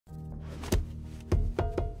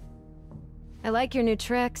I like your new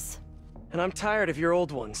tricks. And I'm tired of your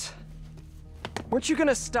old ones. Weren't you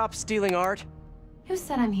gonna stop stealing art? Who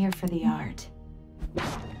said I'm here for the art?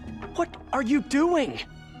 What are you doing?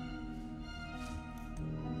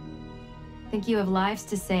 Think you have lives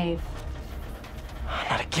to save.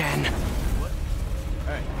 Not again. What?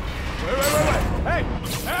 Hey. Wait! Hey!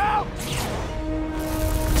 Help!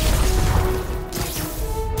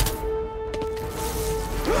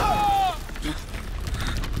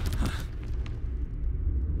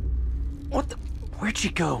 What the? Where'd she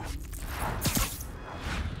go?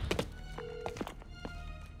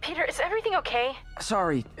 Peter, is everything okay?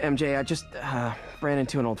 Sorry, MJ, I just, ran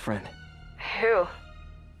into an old friend. Who?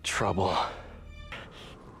 Trouble.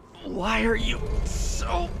 Why are you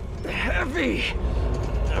so heavy?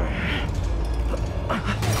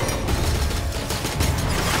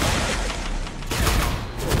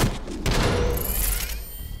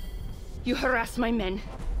 You harass my men,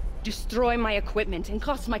 destroy my equipment, and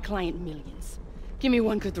cost my client millions. Give me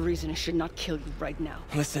one good reason I should not kill you right now.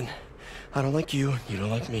 Listen, I don't like you, you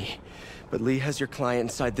don't like me. But Lee has your client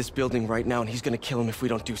inside this building right now, and he's gonna kill him if we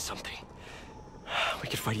don't do something. We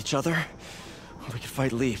could fight each other, or we could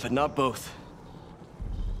fight Lee, but not both.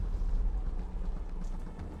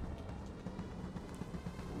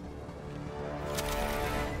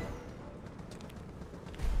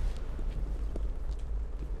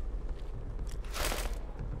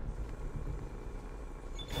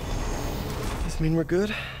 Does this mean we're good?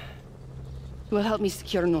 You will help me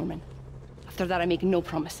secure Norman. After that, I make no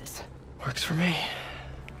promises. Works for me.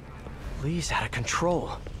 Lee's out of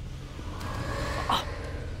control.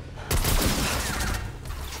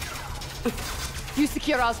 You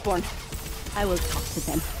secure Osborn. I will talk to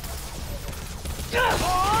them.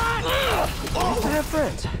 I have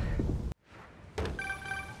friends.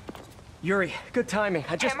 Yuri, good timing.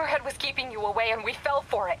 Hammerhead was keeping you away and we fell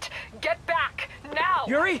for it. Get back, now!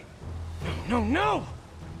 Yuri! No!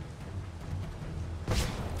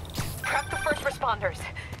 Prep the first responders.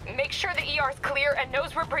 Make sure the ER's clear and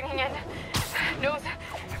knows we're bringing in.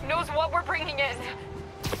 Knows what we're bringing in.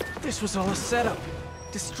 This was all a setup.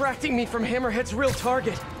 Distracting me from Hammerhead's real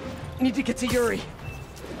target. Need to get to Yuri.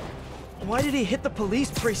 Why did he hit the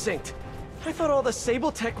police precinct? I thought all the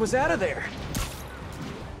Sable tech was out of there.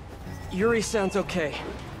 Yuri sounds okay.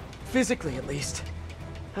 Physically, at least.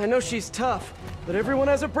 I know she's tough, but everyone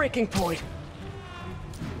has a breaking point.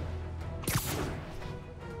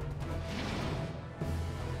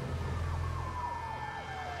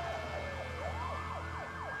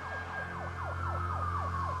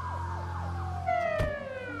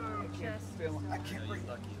 I can't breathe.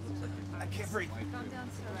 I can't breathe.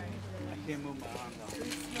 I can't move my arm though.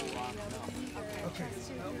 Okay.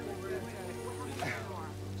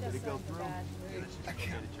 Did it go through? I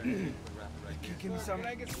can't. Can you give me some? Can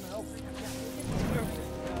I get some help?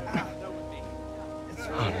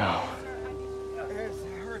 Oh no.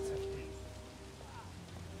 It hurts.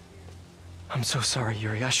 I'm so sorry,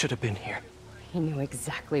 Yuri. I should have been here. He knew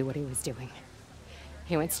exactly what he was doing.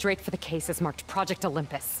 He went straight for the cases marked Project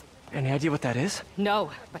Olympus. Any idea what that is?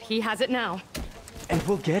 No, but he has it now. And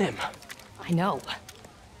we'll get him. I know.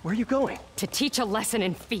 Where are you going? To teach a lesson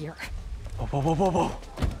in fear. Whoa.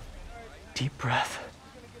 Deep breath.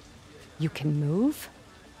 You can move,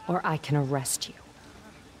 or I can arrest you.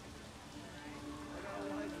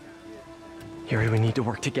 Yuri, we need to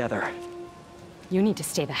work together. You need to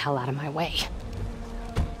stay the hell out of my way.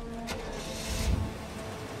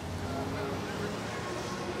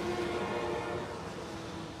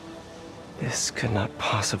 This could not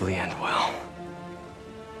possibly end well.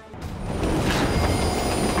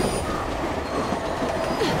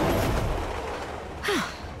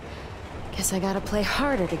 Guess I gotta play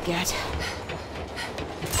harder to get.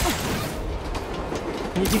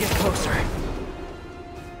 Need to get closer.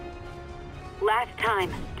 Last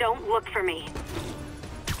time, don't look for me.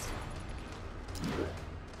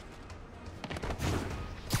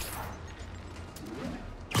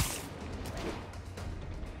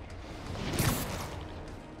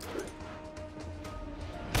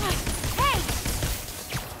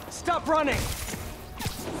 Stop running!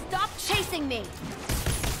 Stop chasing me!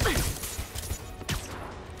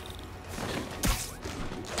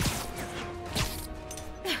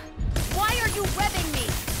 Why are you webbing me?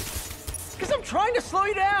 Because I'm trying to slow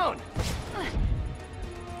you down!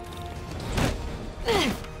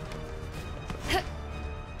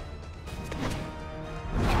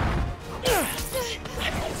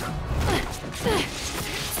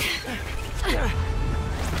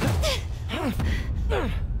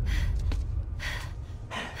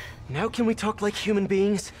 Now can we talk like human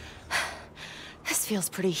beings? This feels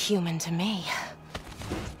pretty human to me.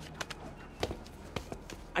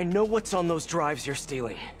 I know what's on those drives you're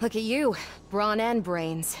stealing. Look at you, brawn and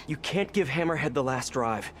brains. You can't give Hammerhead the last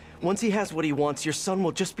drive. Once he has what he wants, your son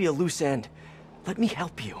will just be a loose end. Let me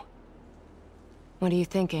help you. What are you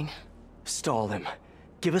thinking? Stall him.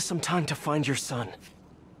 Give us some time to find your son.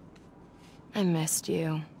 I missed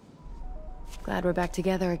you. Glad we're back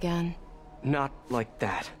together again. Not like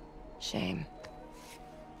that. Shame.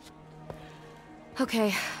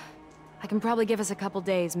 Okay. I can probably give us a couple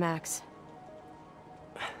days, max.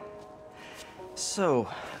 So,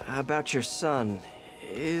 about your son,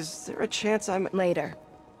 is there a chance I'm... Later.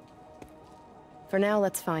 For now,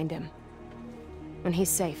 let's find him. When he's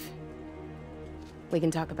safe, we can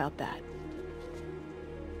talk about that.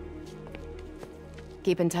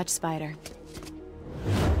 Keep in touch, Spider.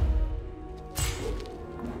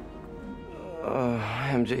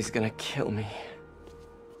 MJ's gonna kill me.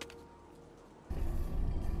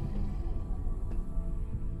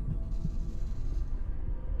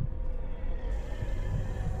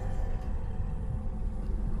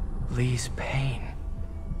 Lee's pain.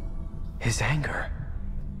 His anger.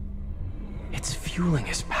 It's fueling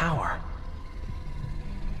his power.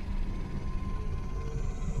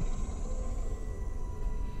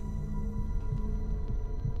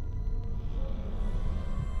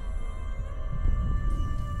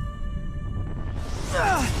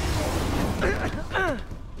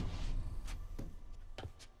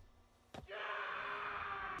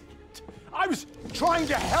 I was trying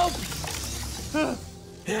to help.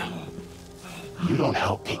 You don't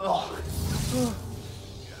help people.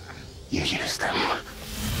 You use them.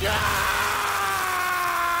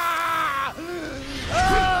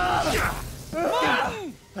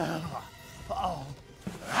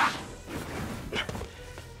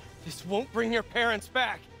 This won't bring your parents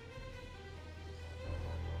back.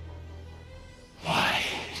 Why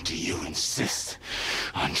do you insist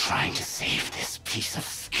on trying to save this piece of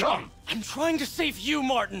scum? I'm trying to save you,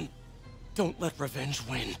 Martin. Don't let revenge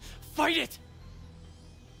win. Fight it!